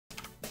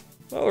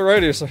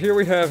Alrighty, so here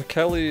we have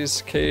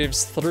Kelly's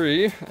Caves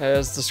 3.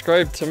 As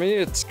described to me,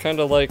 it's kind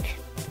of like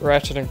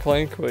Ratchet and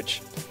Clank,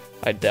 which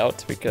I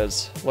doubt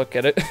because look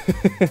at it.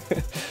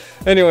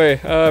 Anyway,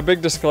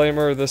 big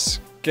disclaimer, this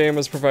game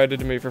was provided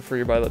to me for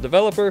free by the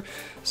developer,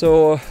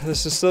 so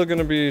this is still going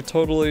to be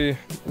totally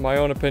my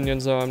own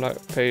opinions, though I'm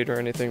not paid or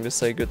anything to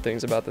say good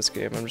things about this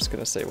game. I'm just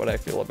going to say what I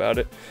feel about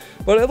it.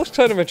 But it looks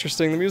kind of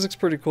interesting, the music's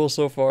pretty cool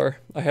so far.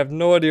 I have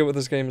no idea what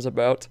this game is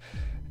about.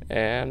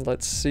 And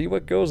let's see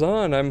what goes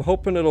on. I'm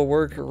hoping it'll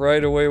work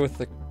right away with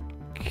the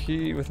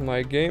key with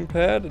my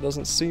gamepad. It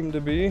doesn't seem to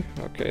be.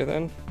 Okay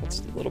then, that's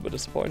a little bit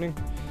disappointing.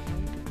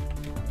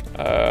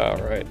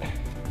 Alright.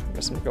 I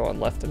guess I'm going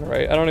left and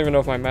right. I don't even know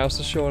if my mouse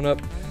is showing up.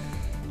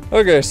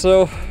 Okay,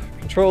 so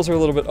controls are a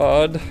little bit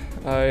odd.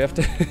 I have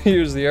to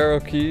use the arrow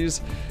keys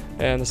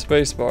and the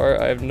space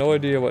bar. I have no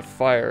idea what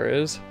fire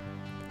is.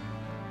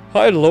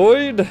 Hi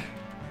Lloyd!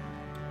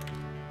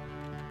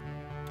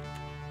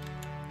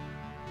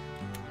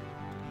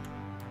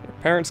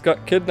 Parents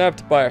got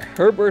kidnapped by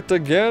Herbert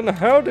again?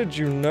 How did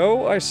you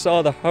know? I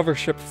saw the hover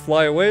ship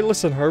fly away.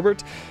 Listen,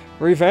 Herbert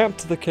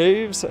revamped the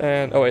caves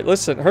and... Oh wait,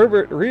 listen,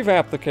 Herbert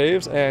revamped the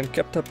caves and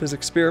kept up his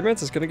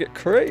experiments. It's gonna get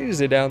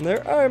crazy down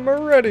there. I'm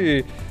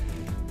ready!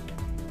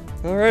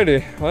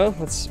 Alrighty, well,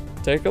 let's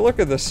take a look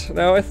at this.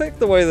 Now, I think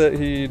the way that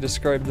he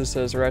described this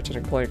as Ratchet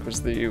and Clank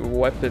was the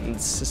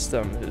weapons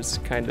system is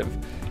kind of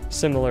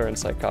similar and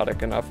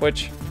psychotic enough,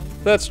 which,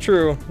 if that's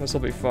true, this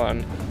will be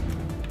fun.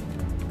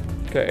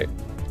 Okay.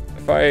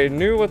 If I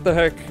knew what the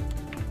heck...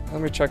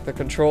 Let me check the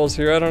controls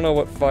here. I don't know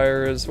what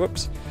fire is.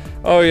 Whoops.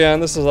 Oh yeah,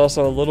 and this is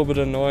also a little bit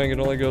annoying. It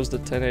only goes to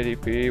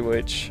 1080p,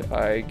 which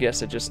I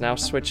guess it just now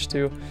switched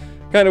to.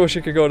 Kinda wish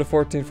it could go to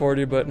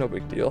 1440, but no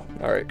big deal.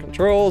 Alright,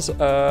 controls.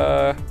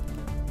 I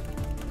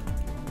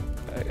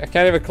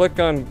can't even click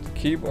on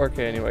keyboard.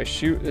 Okay, anyway,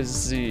 shoot is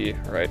Z.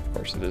 Right, of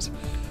course it is.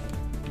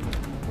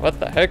 What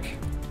the heck?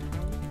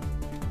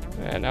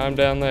 And now I'm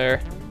down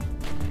there.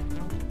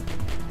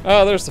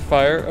 Oh, there's the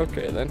fire.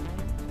 Okay, then.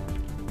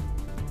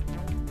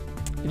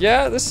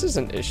 Yeah, this is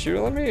an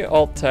issue. Let me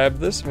alt-tab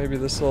this. Maybe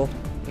this'll...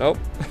 Nope.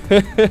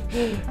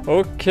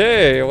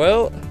 Okay,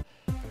 well...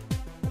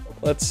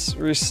 Let's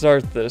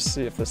restart this,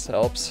 see if this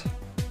helps.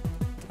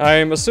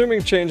 I'm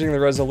assuming changing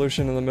the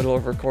resolution in the middle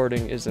of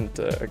recording isn't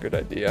a good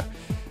idea.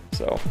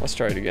 So, let's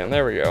try it again.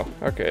 There we go.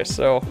 Okay,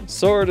 so,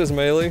 sword is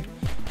melee.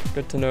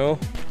 Good to know.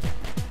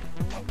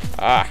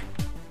 Ah!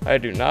 I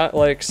do not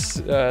like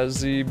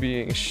Z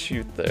being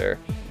shoot there.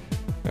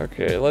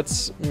 Okay,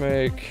 let's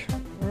make...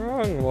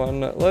 Wrong one.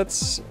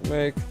 Let's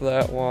make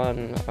that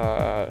one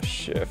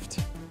shift.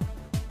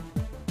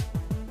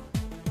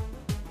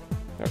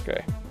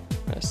 Okay.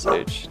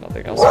 SH.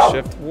 Nothing else is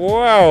shift.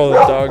 Wow,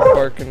 the dog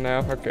barking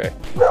now. Okay.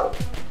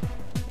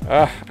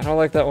 I don't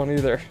like that one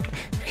either.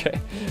 Okay.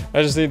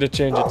 I just need to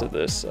change it to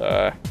this.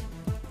 I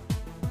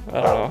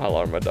don't know how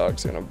long my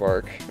dog's gonna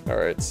bark.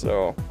 Alright,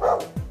 so...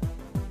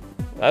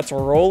 That's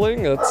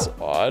rolling? That's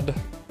odd.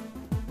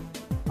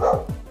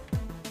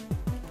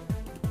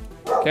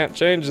 Can't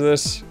change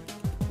this.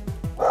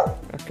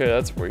 Okay,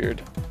 that's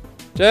weird.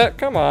 Jet,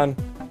 come on.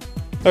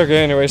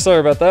 Okay, anyway,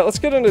 sorry about that. Let's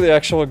get into the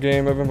actual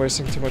game. I've been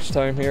wasting too much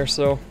time here,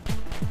 so...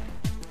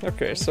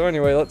 Okay, so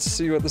anyway, let's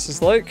see what this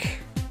is like.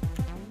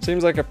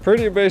 Seems like a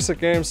pretty basic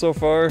game so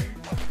far.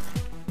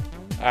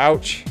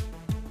 Ouch.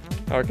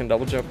 Oh, I can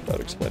double jump. That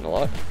would explain a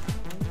lot.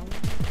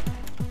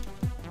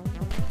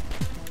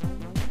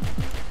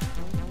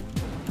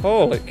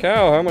 Holy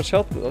cow, how much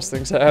health do those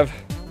things have?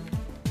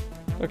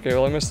 Okay,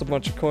 well I missed a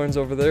bunch of coins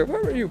over there.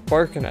 What were you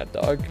barking at,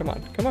 dog? Come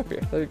on, come up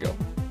here. There you go.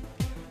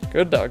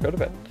 Good dog, go to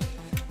bed.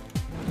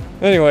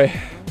 Anyway,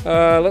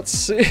 let's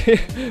see.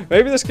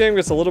 Maybe this game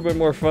gets a little bit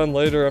more fun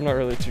later. I'm not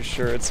really too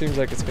sure. It seems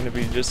like it's going to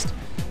be just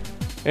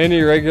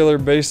any regular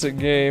basic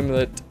game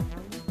that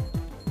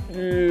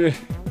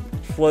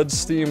floods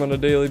Steam on a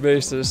daily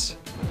basis.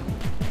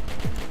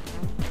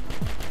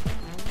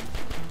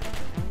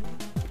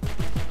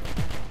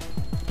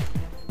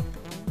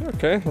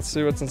 Okay, let's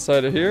see what's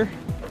inside of here.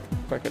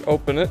 If I can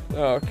open it.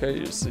 Oh, okay,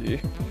 you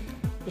see.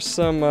 There's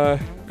some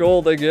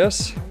gold, I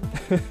guess.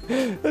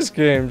 This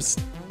game's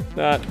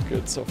not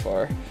good so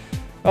far.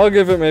 I'll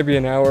give it maybe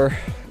an hour.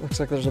 Looks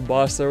like there's a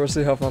boss there. We'll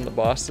see how fun the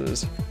boss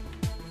is.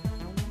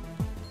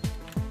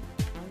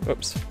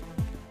 Whoops.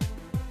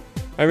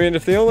 I mean,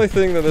 if the only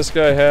thing that this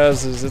guy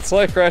has is it's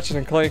like Ratchet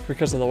and Clank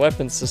because of the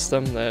weapon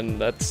system, then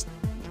that's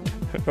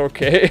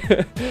okay.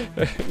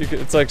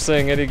 It's like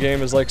saying any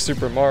game is like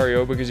Super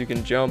Mario because you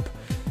can jump.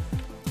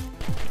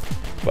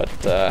 But,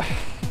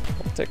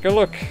 we'll take a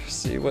look,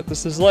 see what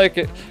this is like.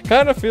 It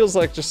kind of feels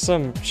like just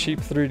some cheap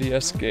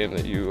 3DS game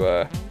that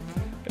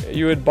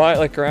you would buy,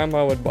 like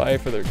grandma would buy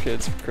for their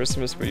kids for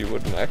Christmas, but you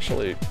wouldn't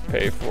actually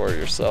pay for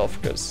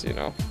yourself because, you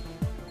know,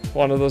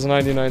 one of those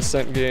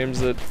 99-cent games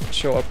that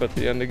show up at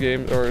the end of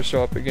games, or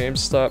show up at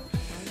GameStop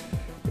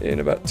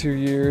in about 2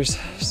 years.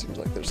 Seems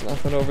like there's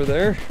nothing over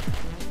there.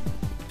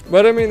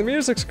 But I mean, the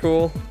music's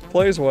cool,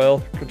 plays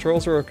well,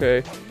 controls are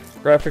okay.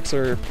 graphics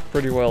are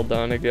pretty well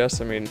done, I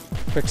guess. I mean,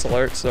 pixel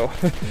art, so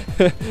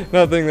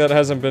nothing that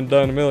hasn't been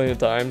done a million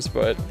times,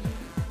 but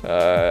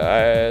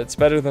it's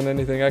better than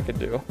anything I could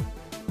do.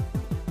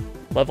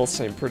 Levels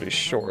seem pretty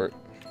short.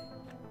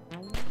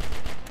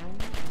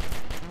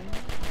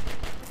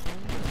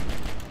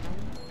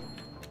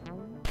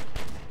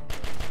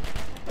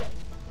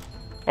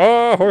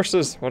 Oh,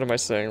 horses! What am I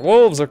saying?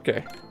 Wolves!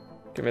 Okay.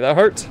 Give me that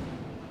heart.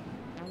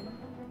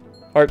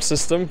 Heart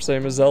system,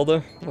 same as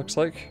Zelda, looks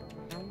like.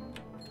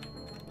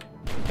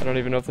 I don't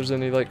even know if there's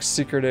any, like,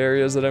 secret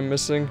areas that I'm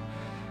missing.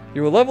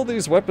 You will level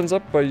these weapons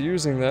up by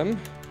using them.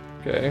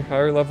 Okay,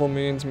 higher level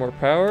means more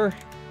power.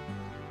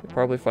 You'll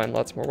probably find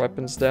lots more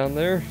weapons down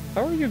there.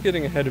 How are you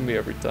getting ahead of me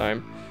every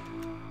time?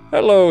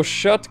 Hello,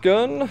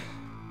 shotgun!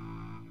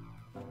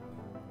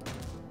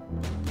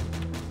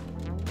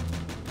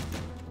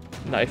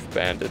 Knife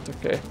bandit,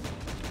 okay.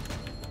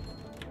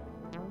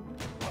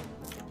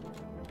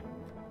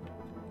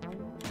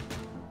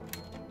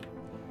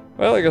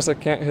 Well, I guess I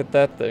can't hit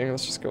that thing.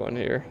 Let's just go in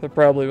here. There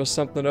probably was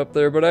something up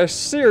there, but I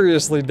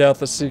seriously doubt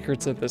the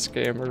secrets in this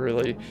game are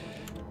really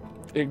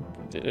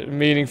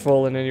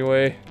meaningful in any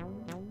way.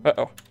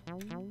 Uh-oh.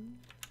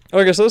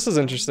 Okay, so this is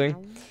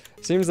interesting.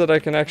 Seems that I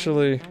can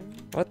actually...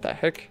 What the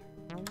heck?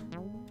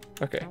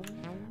 Okay.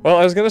 Well,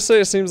 I was gonna say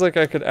it seems like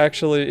I could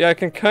actually... Yeah, I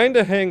can kind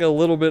of hang a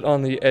little bit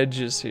on the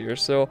edges here,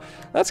 so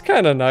that's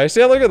kind of nice.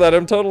 Yeah, look at that.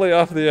 I'm totally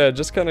off the edge.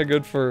 Just kind of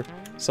good for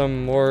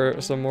some more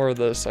of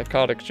the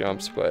psychotic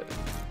jumps, but...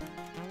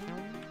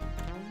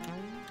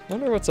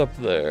 Wonder what's up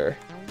there.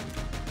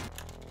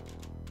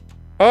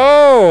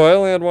 Oh, I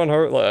only had one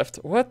heart left.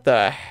 What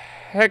the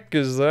heck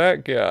is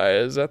that guy?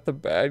 Is that the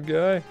bad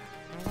guy?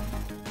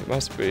 It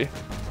must be.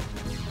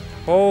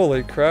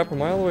 Holy crap,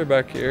 am I all the way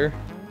back here?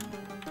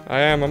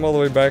 I am, I'm all the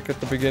way back at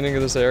the beginning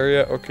of this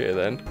area. Okay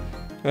then.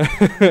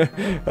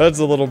 That's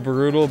a little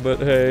brutal, but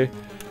hey.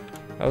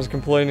 I was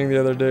complaining the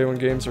other day when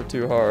games are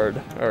too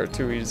hard, or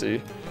too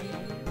easy.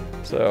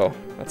 So,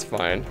 that's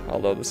fine.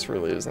 Although this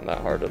really isn't that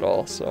hard at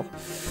all, so.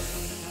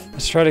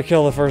 Let's try to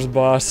kill the first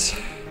boss.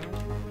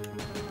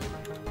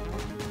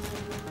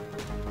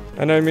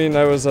 And I mean,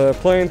 I was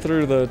playing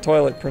through the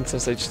Twilight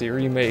Princess HD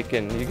remake,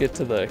 and you get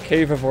to the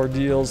Cave of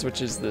Ordeals,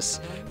 which is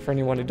this, for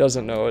anyone who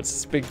doesn't know, it's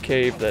this big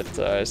cave that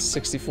is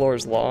 60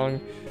 floors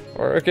long.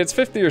 Or, okay, it's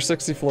 50 or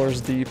 60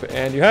 floors deep,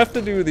 and you have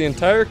to do the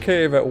entire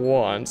cave at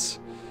once.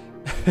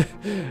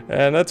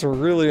 And that's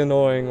really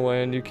annoying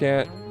when you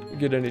can't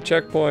get any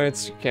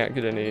checkpoints, you can't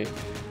get any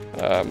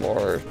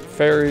more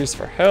fairies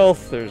for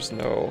health, there's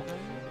no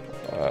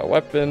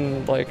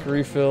weapon like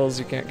refills,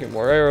 you can't get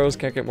more arrows,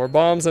 can't get more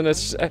bombs, and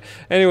it's just,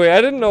 anyway,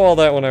 I didn't know all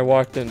that when I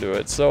walked into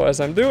it, so as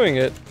I'm doing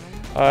it,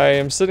 I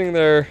am sitting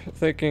there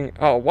thinking,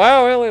 oh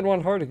wow, I only had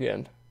one heart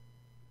again.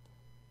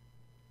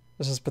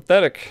 This is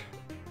pathetic.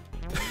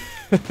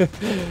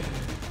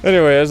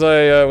 Anyway, as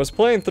I was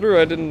playing through,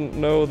 I didn't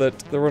know that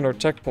there were no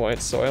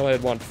checkpoints, so I only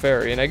had one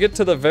fairy. And I get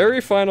to the very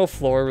final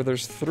floor where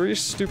there's 3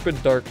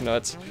 stupid dark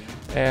nuts,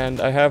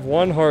 and I have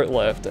 1 heart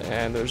left,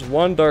 and there's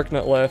 1 dark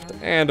nut left,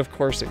 and of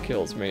course it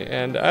kills me.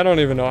 And I don't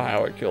even know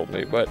how it killed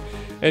me, but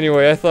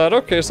anyway, I thought,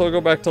 okay, so I'll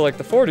go back to like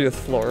the 40th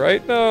floor,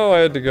 right? No, I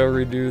had to go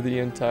redo the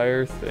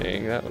entire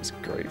thing. That was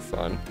great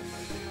fun.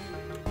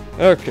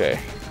 Okay.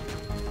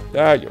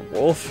 Ah, you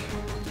wolf.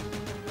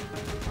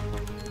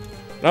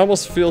 It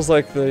almost feels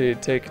like they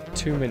take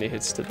too many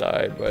hits to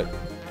die, but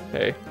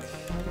hey,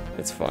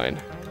 it's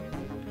fine.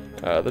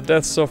 The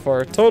deaths so far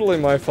are totally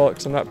my fault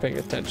because I'm not paying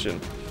attention.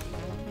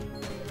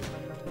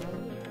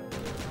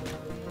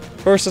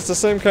 Of course, it's the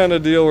same kind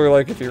of deal where,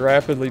 like, if you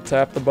rapidly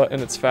tap the button,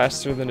 it's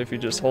faster than if you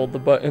just hold the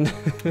button.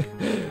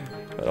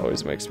 That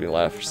always makes me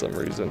laugh for some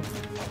reason.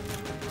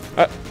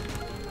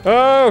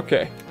 Oh,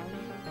 okay.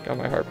 Got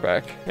my heart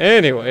back.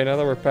 Anyway, now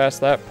that we're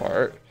past that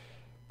part.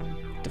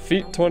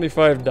 Defeat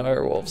 25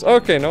 direwolves.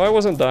 Okay, no, I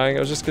wasn't dying. I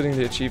was just getting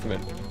the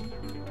achievement.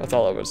 That's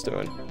all I was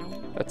doing.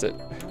 That's it.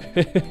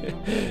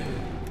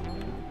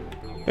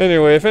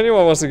 Anyway, if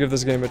anyone wants to give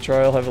this game a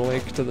try, I'll have a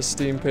link to the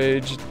Steam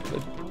page.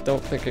 I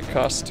don't think it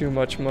costs too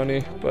much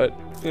money, but,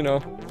 you know,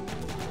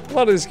 a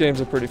lot of these games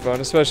are pretty fun,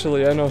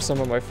 especially, I know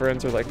some of my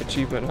friends are like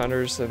achievement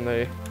hunters, and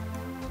they...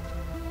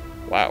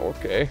 Wow,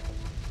 okay.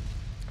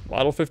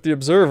 Model 50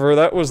 Observer,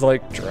 that was,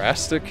 like,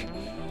 drastic.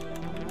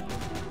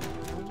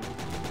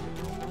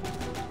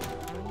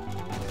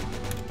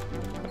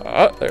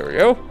 There we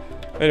go.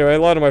 Anyway, a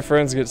lot of my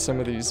friends get some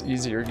of these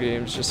easier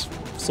games just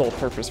sole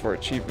purpose for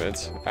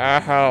achievements.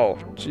 Ow.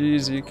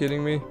 Jeez, are you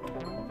kidding me?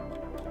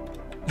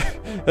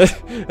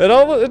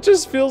 It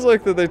just feels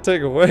like that they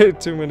take away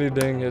too many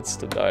dang hits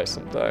to die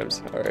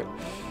sometimes. Alright.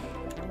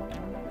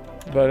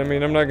 But, I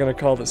mean, I'm not gonna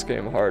call this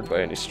game hard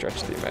by any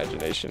stretch of the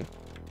imagination.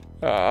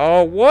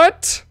 Oh,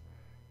 what?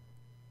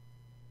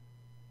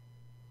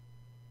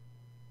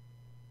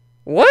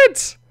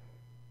 What?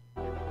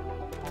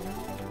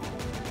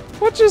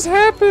 What just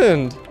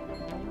happened?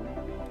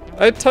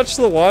 I touched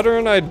the water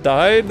and I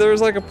died? There was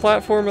like a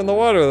platform in the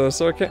water though,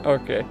 so I can't...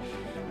 Okay.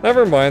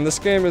 Never mind, this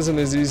game isn't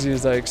as easy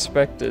as I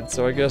expected,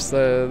 so I guess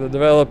the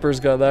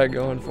developers got that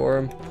going for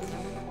them.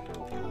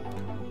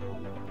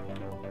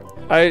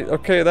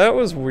 Okay, that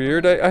was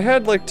weird. I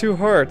had like 2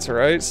 hearts,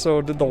 right?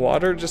 So did the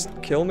water just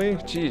kill me?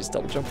 Jeez,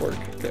 double jump work.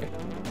 Okay.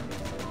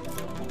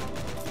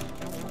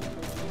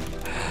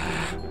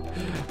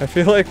 I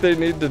feel like they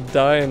need to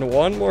die in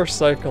 1 more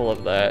cycle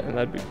of that, and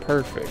that'd be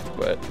perfect,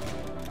 but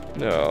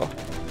no.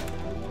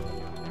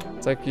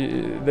 It's like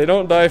they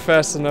don't die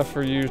fast enough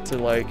for you to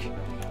like,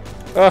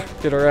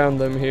 get around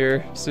them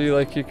here. See,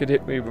 like you could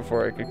hit me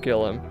before I could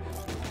kill him.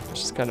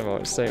 Which is kind of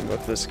the same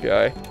with this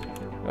guy.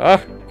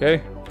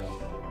 Okay.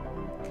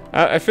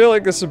 I feel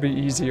like this would be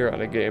easier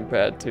on a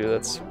gamepad too,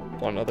 that's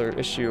one other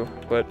issue.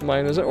 But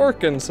mine isn't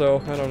working,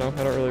 so I don't know.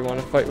 I don't really want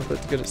to fight with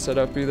it to get it set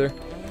up either.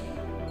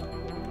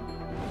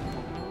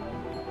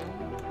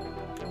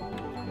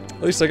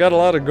 At least I got a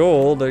lot of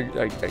gold, I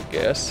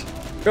guess.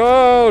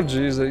 Oh,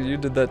 jeez, you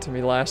did that to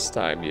me last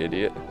time, you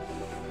idiot.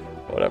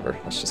 Whatever,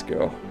 let's just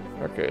go.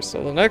 Okay,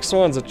 so the next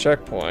one's a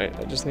checkpoint.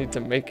 I just need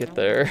to make it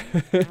there.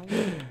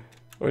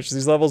 Which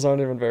these levels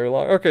aren't even very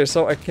long. Okay,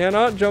 so I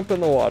cannot jump in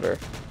the water.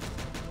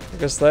 I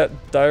guess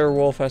that dire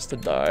wolf has to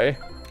die.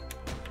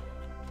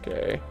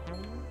 Okay.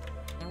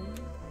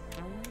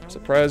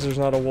 Surprised there's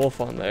not a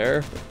wolf on there.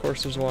 Of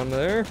course there's one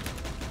there.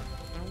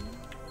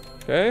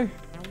 Okay.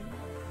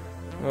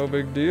 No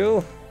big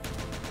deal.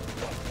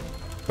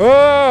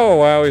 Oh,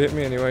 wow, he hit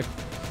me anyway.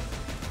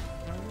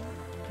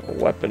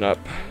 Weapon up.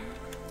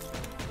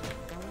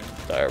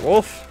 Dire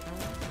wolf.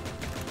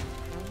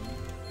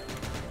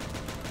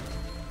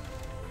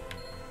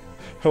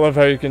 I love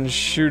how you can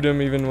shoot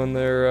them even when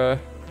they're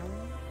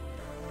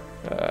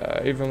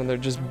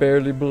just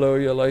barely below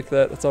you like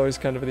that. That's always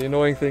kind of the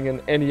annoying thing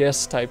in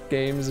NES type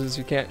games is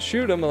you can't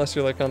shoot them unless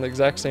you're like on the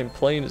exact same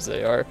plane as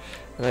they are.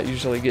 And that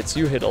usually gets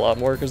you hit a lot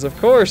more because of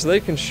course they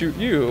can shoot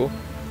you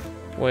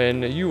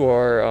when you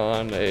are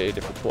on a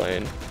different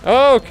plane.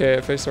 Oh, okay,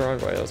 I faced the wrong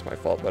way. That was my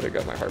fault, but I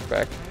got my heart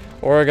back.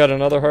 Or I got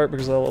another heart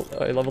because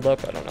I leveled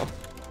up. I don't know.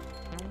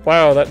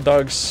 Wow, that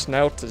dog's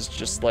snout is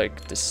just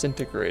like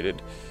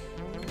disintegrated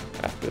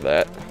after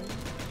that.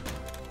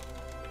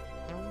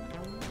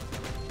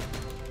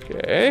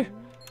 Okay.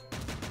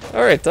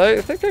 Alright,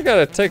 I think I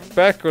gotta take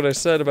back what I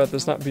said about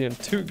this not being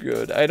too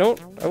good. I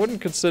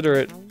wouldn't consider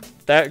it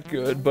that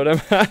good, but I'm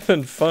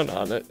having fun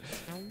on it.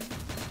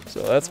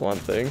 So that's one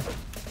thing.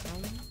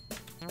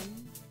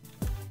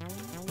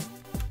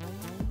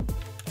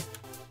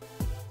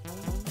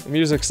 The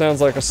music sounds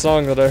like a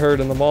song that I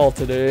heard in the mall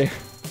today.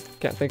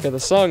 Can't think of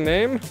the song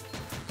name,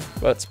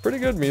 but it's pretty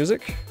good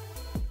music.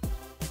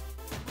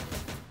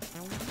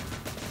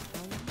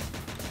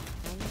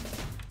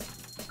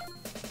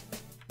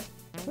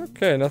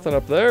 Okay, nothing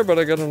up there, but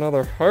I got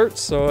another heart,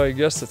 so I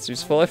guess that's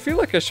useful. I feel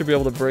like I should be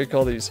able to break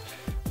all these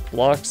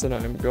blocks that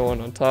I'm going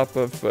on top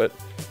of, but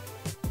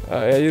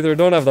I either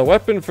don't have the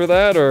weapon for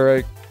that, or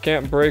I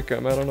can't break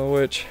them. I don't know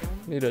which.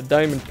 Need a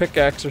diamond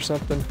pickaxe or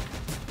something.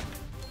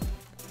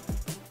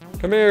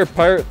 Come here,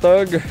 pirate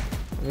thug.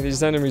 I mean,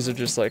 these enemies are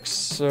just like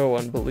so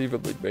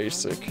unbelievably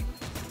basic.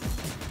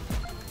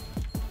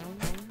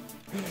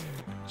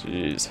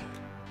 Jeez.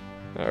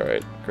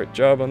 Alright, great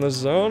job on this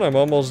zone. I'm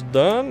almost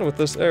done with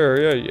this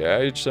area.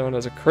 Yeah, each zone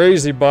has a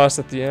crazy boss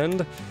at the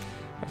end.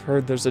 I've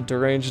heard there's a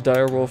deranged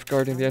direwolf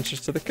guarding the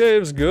entrance to the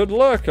caves. Good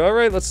luck.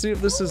 Alright, let's see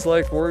if this is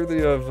like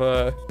worthy of,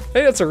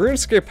 Hey, it's a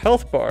RuneScape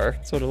health bar.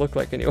 That's what it looked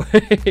like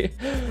anyway.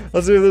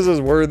 Let's see if this is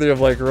worthy of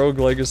like Rogue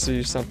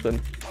Legacy something.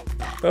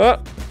 Oh,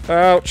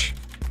 ouch.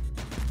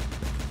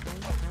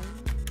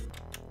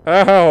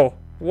 Ow.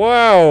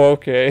 Wow,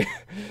 okay.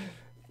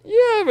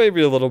 Yeah,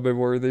 maybe a little bit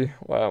worthy.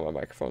 Wow, my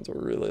microphones were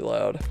really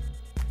loud.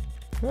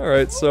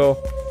 Alright,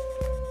 so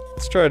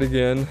let's try it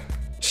again.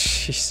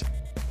 Jeez.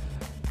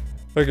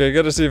 Okay,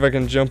 gotta see if I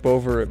can jump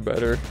over it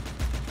better.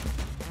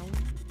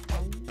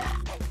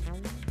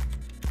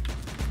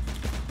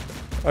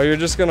 Oh, you're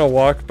just gonna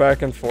walk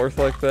back and forth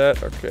like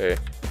that? Okay.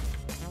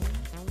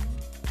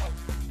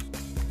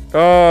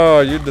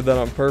 Oh, you did that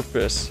on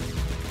purpose.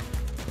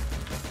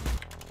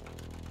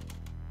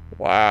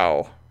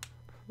 Wow.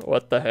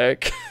 What the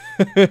heck?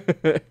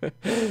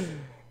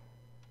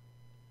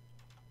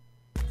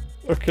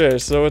 Okay,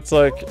 so it's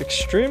like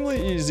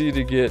extremely easy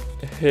to get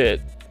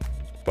hit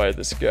by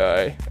this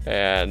guy,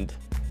 and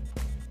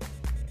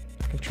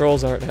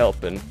controls aren't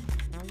helping.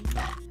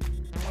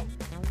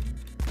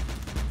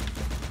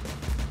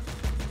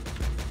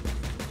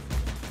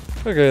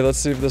 Okay, let's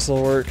see if this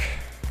will work.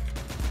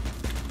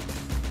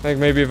 I think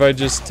maybe if I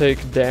just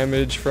take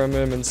damage from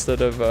him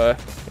instead of,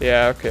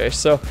 yeah, okay,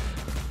 so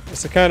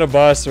it's the kind of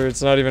boss where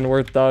it's not even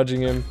worth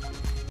dodging him.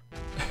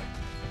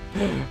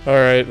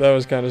 Alright, that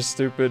was kind of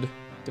stupid.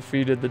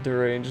 Defeated the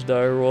deranged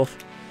direwolf.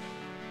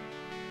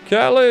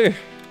 Callie!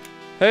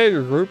 Hey,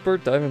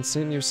 Rupert, I haven't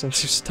seen you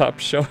since you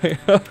stopped showing.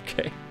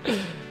 Okay.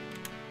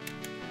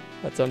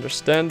 That's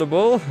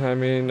understandable. I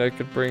mean, I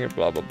could bring it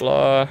blah blah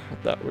blah. I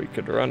thought we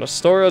could run a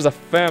store as a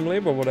family,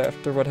 but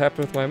after what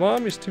happened with my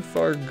mom, he's too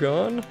far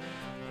gone.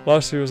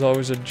 Plus, he was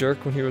always a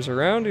jerk when he was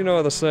around. You know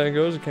how the saying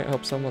goes, you can't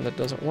help someone that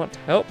doesn't want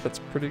help. That's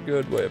a pretty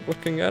good way of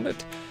looking at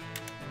it.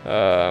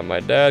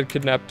 My dad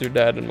kidnapped your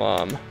dad and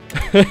mom.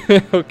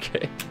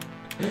 Okay.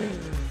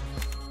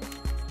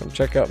 Come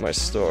check out my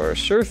store.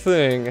 Sure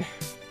thing.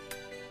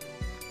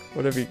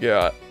 What have you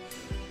got?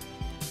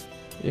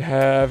 You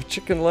have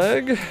chicken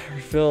leg.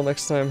 Refill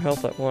next time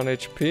health at 1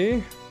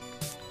 HP.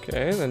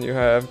 Okay, then you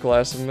have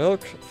glass of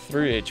milk,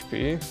 3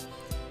 HP.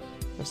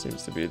 That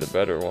seems to be the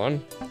better one.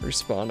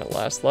 Respawn at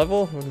last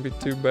level, wouldn't be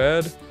too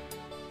bad.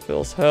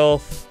 Fills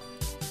health.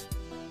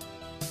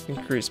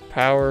 Increase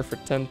power for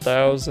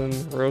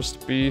 10,000.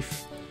 Roast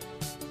beef.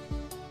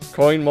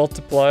 Coin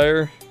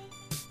multiplier.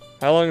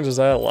 How long does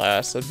that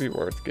last? That'd be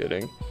worth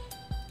getting.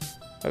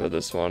 How about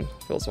this one?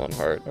 Fills 1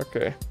 heart.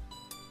 Okay.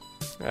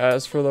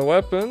 As for the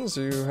weapons,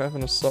 you have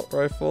an assault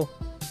rifle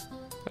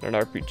and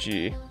an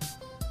RPG.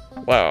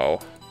 Wow.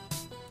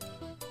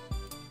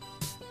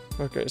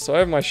 Okay, so I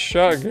have my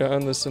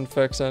shotgun. This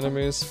infects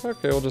enemies.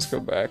 Okay, we'll just go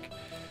back.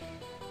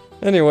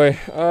 Anyway,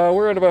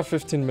 we're at about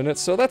 15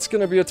 minutes, so that's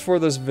gonna be it for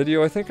this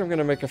video. I think I'm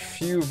gonna make a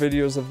few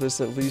videos of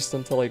this at least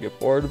until I get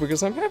bored,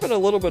 because I'm having a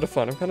little bit of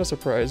fun. I'm kind of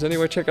surprised.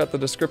 Anyway, check out the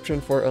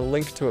description for a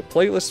link to a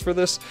playlist for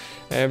this,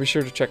 and be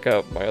sure to check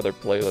out my other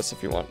playlists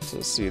if you want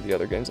to see the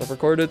other games I've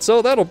recorded.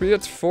 So that'll be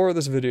it for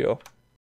this video.